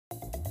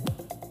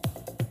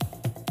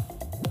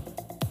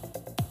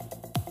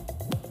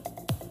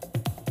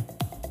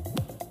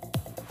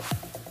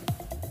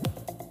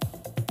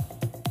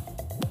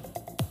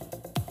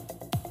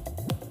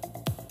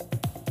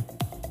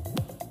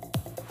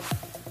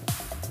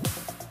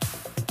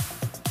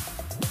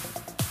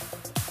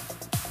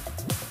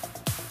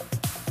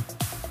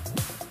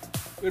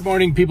Good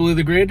morning, people of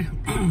the grid.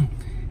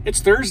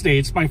 It's Thursday.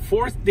 It's my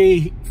fifth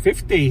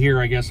day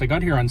here, I guess. I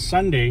got here on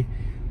Sunday.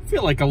 I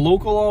feel like a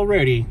local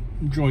already.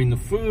 Enjoying the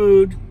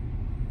food,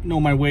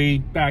 know my way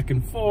back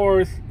and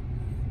forth.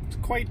 It's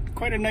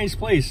quite a nice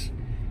place.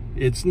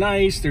 It's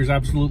nice. There's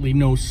absolutely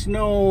no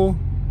snow.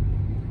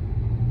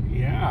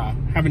 Yeah,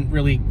 haven't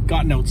really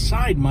gotten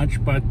outside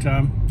much, but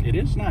it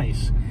is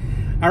nice.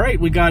 All right,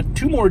 we got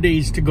 2 more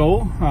days to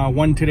go.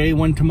 One today,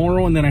 one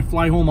tomorrow, and then I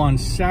fly home on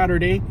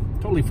Saturday.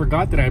 Totally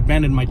forgot that I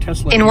abandoned my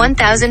Tesla. In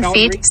 1,000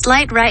 feet,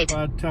 slight right.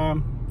 But,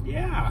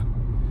 yeah.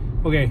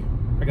 Okay,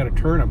 I got a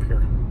turn up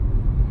here.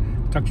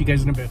 Talk to you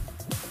guys in a bit.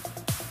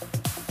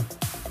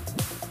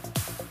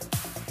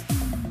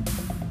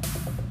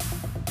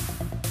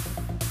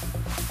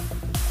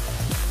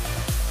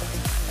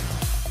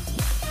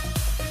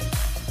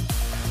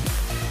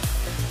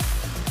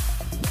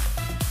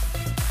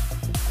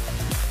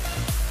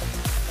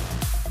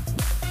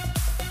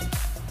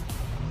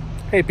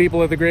 Hey,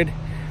 people of the grid.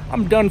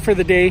 I'm done for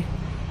the day.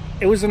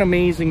 It was an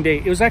amazing day.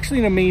 It was actually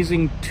an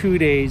amazing 2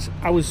 days.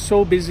 I was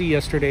so busy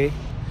yesterday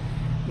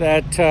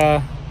that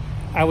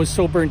I was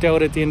so burnt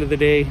out at the end of the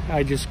day,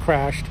 I just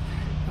crashed.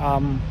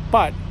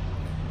 But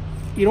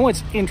you know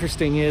what's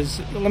interesting is,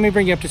 let me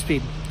bring you up to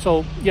speed.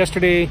 So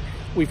yesterday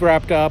we've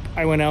wrapped up.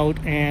 I went out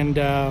and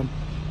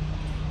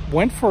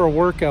went for a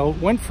workout,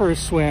 went for a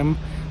swim,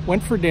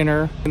 went for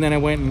dinner, and then I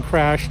went and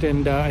crashed.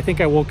 And I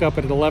think I woke up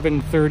at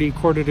 11:30,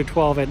 quarter to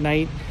 12 at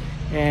night.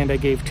 And I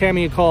gave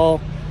Tammy a call,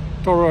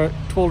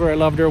 told her I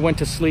loved her, went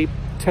to sleep.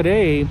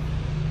 Today,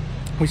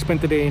 we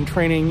spent the day in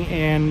training,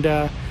 and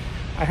I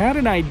had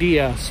an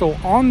idea. So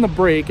on the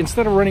break,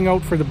 instead of running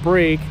out for the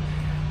break,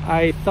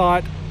 I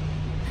thought,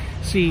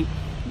 see,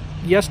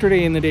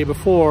 yesterday and the day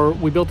before,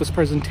 we built this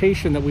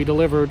presentation that we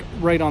delivered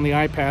right on the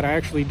iPad. I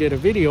actually did a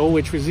video,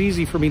 which was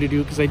easy for me to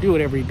do because I do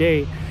it every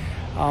day.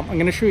 I'm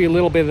going to show you a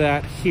little bit of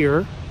that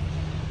here.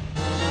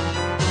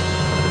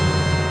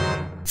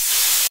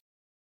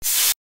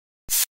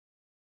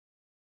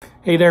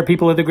 Hey there,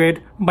 people of the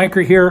grid.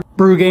 Biker here,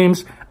 Brew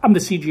Games. I'm the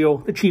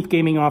CGO, the Chief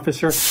Gaming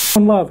Officer.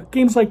 One love.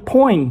 Games like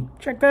Poing.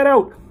 Check that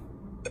out.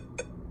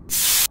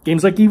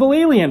 Games like Evil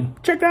Alien.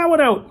 Check that one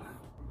out.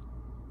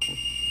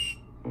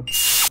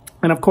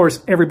 And of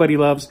course, everybody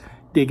loves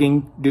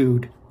Digging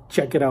Dude.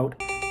 Check it out.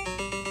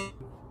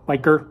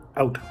 Biker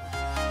out.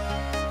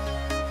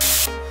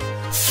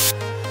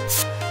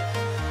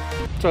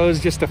 So it was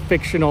just a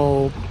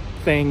fictional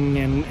thing,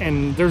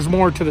 and there's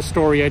more to the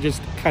story. I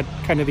just cut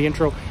kind of the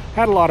intro.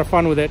 Had a lot of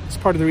fun with it. It's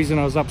part of the reason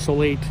I was up so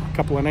late a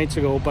couple of nights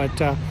ago, but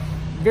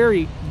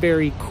very,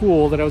 very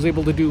cool that I was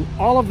able to do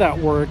all of that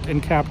work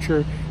and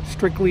capture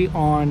strictly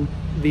on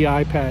the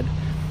iPad.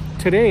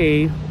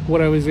 Today, what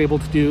I was able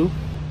to do,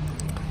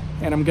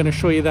 and I'm going to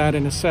show you that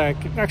in a sec.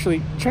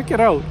 Actually, check it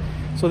out.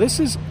 So this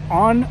is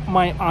on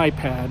my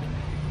iPad,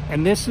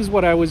 and this is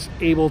what I was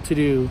able to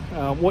do.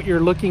 What you're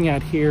looking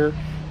at here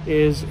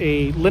is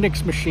a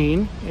Linux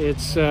machine.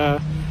 It's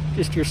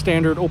just your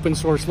standard open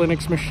source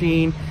Linux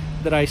machine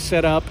that I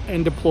set up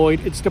and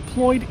deployed. It's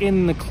deployed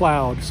in the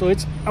cloud, so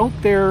it's out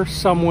there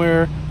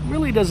somewhere.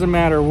 Really doesn't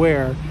matter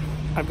where.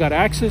 I've got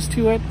access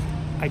to it.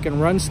 I can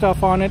run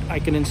stuff on it. I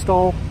can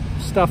install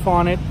stuff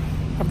on it.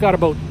 I've got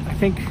about,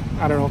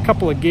 I don't know, a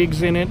couple of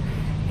gigs in it,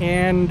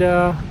 and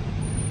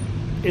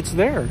it's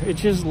there. It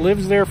just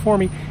lives there for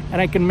me,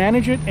 and I can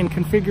manage it and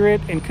configure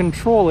it and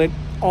control it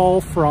all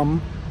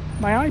from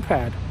my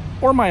iPad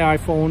or my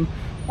iPhone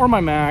or my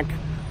Mac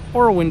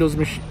or a Windows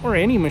machine, or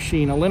any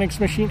machine, a Linux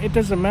machine, it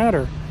doesn't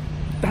matter.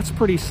 That's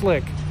pretty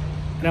slick.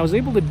 And I was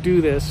able to do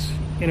this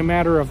in a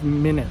matter of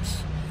minutes.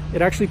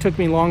 It actually took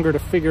me longer to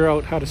figure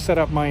out how to set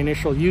up my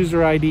initial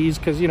user IDs,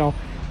 because, you know,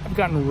 I've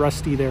gotten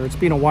rusty there. It's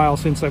been a while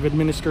since I've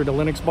administered a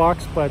Linux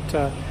box, but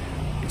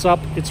it's up,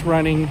 it's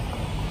running,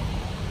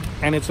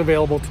 and it's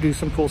available to do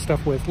some cool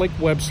stuff with, like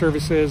web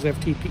services,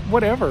 FTP,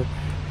 whatever.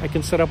 I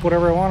can set up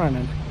whatever I want on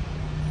it.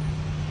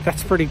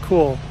 That's pretty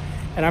cool.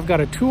 And I've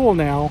got a tool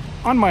now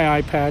on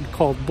my iPad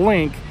called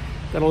Blink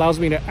that allows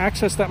me to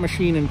access that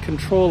machine and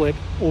control it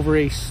over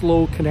a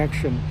slow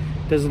connection.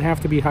 It doesn't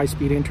have to be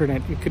high-speed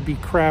internet. It could be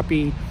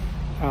crappy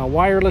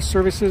wireless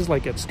services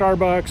like at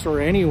Starbucks or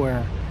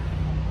anywhere.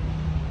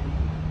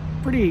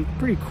 Pretty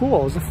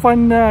cool. It was a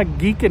fun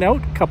geeking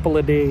out couple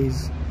of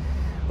days.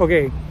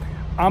 Okay,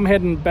 I'm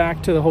heading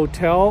back to the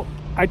hotel.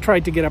 I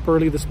tried to get up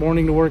early this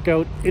morning to work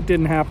out. It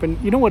didn't happen.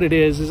 You know what it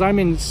is I'm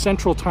in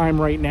Central Time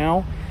right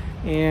now,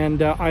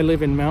 and I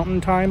live in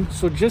Mountain Time.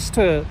 So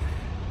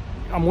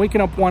I'm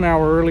waking up 1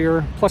 hour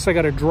earlier, plus I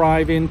got to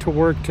drive into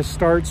work to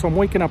start. So I'm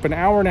waking up an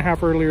hour and a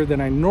half earlier than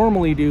I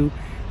normally do.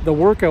 The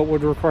workout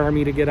would require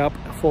me to get up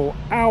a full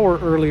hour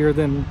earlier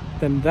than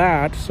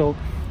that. So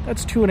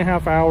that's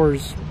 2.5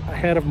 hours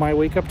ahead of my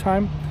wake up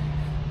time.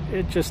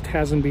 It just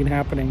hasn't been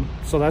happening.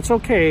 So that's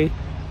okay.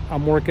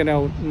 I'm working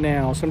out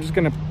now. So I'm just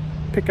gonna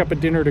pick up a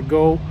dinner to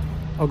go.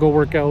 I'll go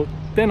work out,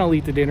 then I'll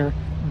eat the dinner,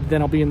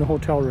 then I'll be in the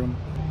hotel room.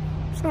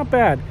 It's not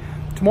bad.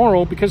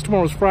 Tomorrow, because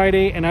tomorrow's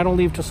Friday and I don't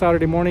leave till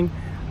Saturday morning,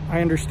 I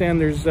understand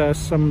there's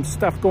some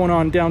stuff going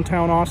on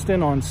downtown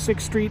Austin on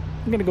 6th Street.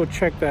 I'm gonna go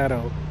check that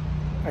out,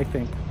 I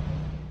think.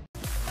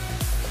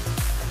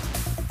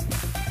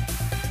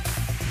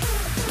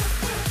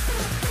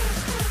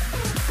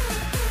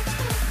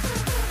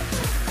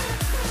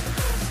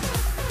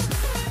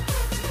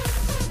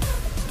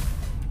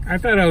 I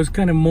thought I was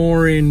kind of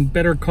more in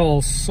Better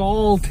Call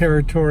Saul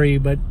territory,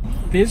 but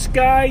this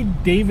guy,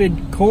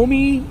 David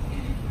Comey,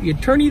 the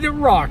attorney that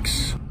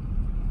rocks.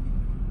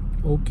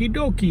 Okie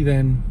dokie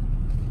then.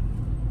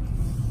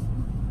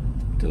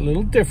 It's a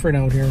little different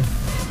out here.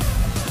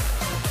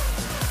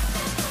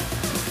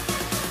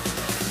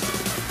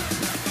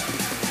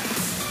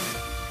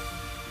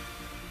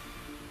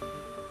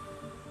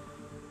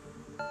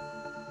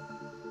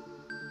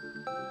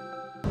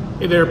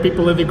 Hey there,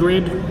 people of the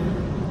grid.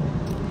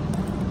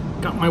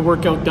 Got my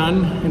workout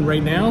done, and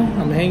right now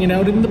I'm hanging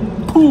out in the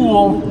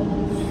pool.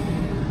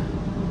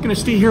 Gonna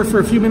stay here for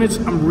a few minutes.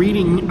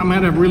 I'm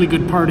at a really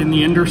good part in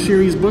the Ender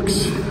series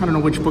books. I don't know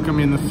which book I'm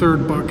in, the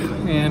 3rd book,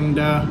 and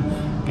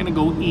gonna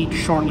go eat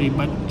shortly,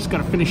 but just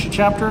gotta finish a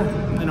chapter,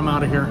 and then I'm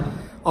out of here.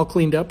 All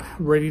cleaned up,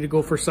 ready to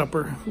go for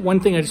supper. One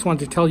thing I just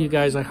wanted to tell you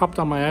guys, I hopped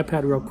on my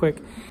iPad real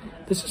quick.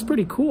 This is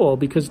pretty cool,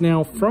 because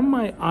now from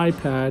my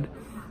iPad,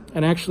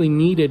 and actually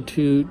needed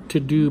to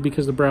do,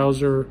 because the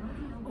browser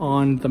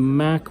on the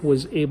Mac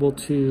was able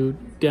to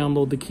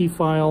download the key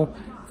file.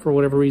 For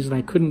whatever reason,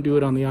 I couldn't do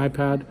it on the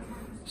iPad.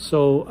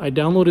 So I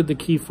downloaded the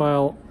key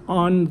file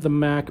on the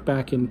Mac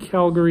back in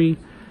Calgary.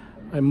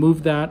 I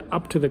moved that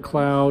up to the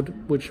cloud,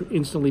 which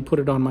instantly put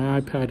it on my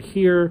iPad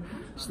here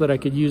so that I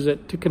could use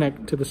it to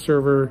connect to the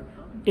server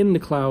in the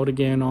cloud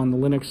again on the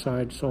Linux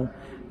side. So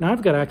now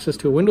I've got access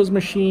to a Windows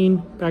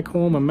machine back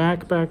home, a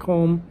Mac back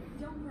home,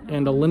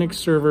 and a Linux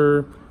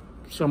server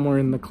somewhere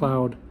in the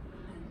cloud.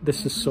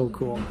 This is so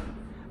cool.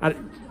 I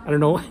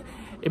don't know,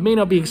 it may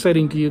not be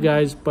exciting to you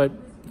guys, but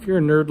if you're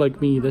a nerd like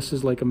me, this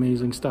is like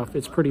amazing stuff.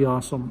 It's pretty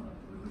awesome.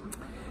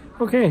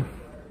 Okay,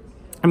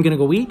 I'm gonna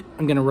go eat,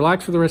 I'm gonna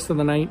relax for the rest of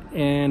the night,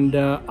 and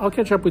I'll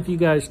catch up with you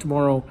guys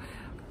tomorrow.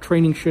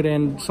 Training should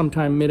end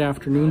sometime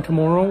mid-afternoon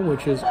tomorrow,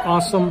 which is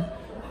awesome.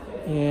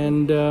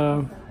 And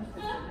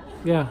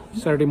yeah,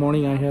 Saturday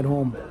morning I head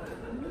home.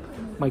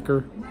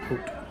 Miker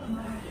out.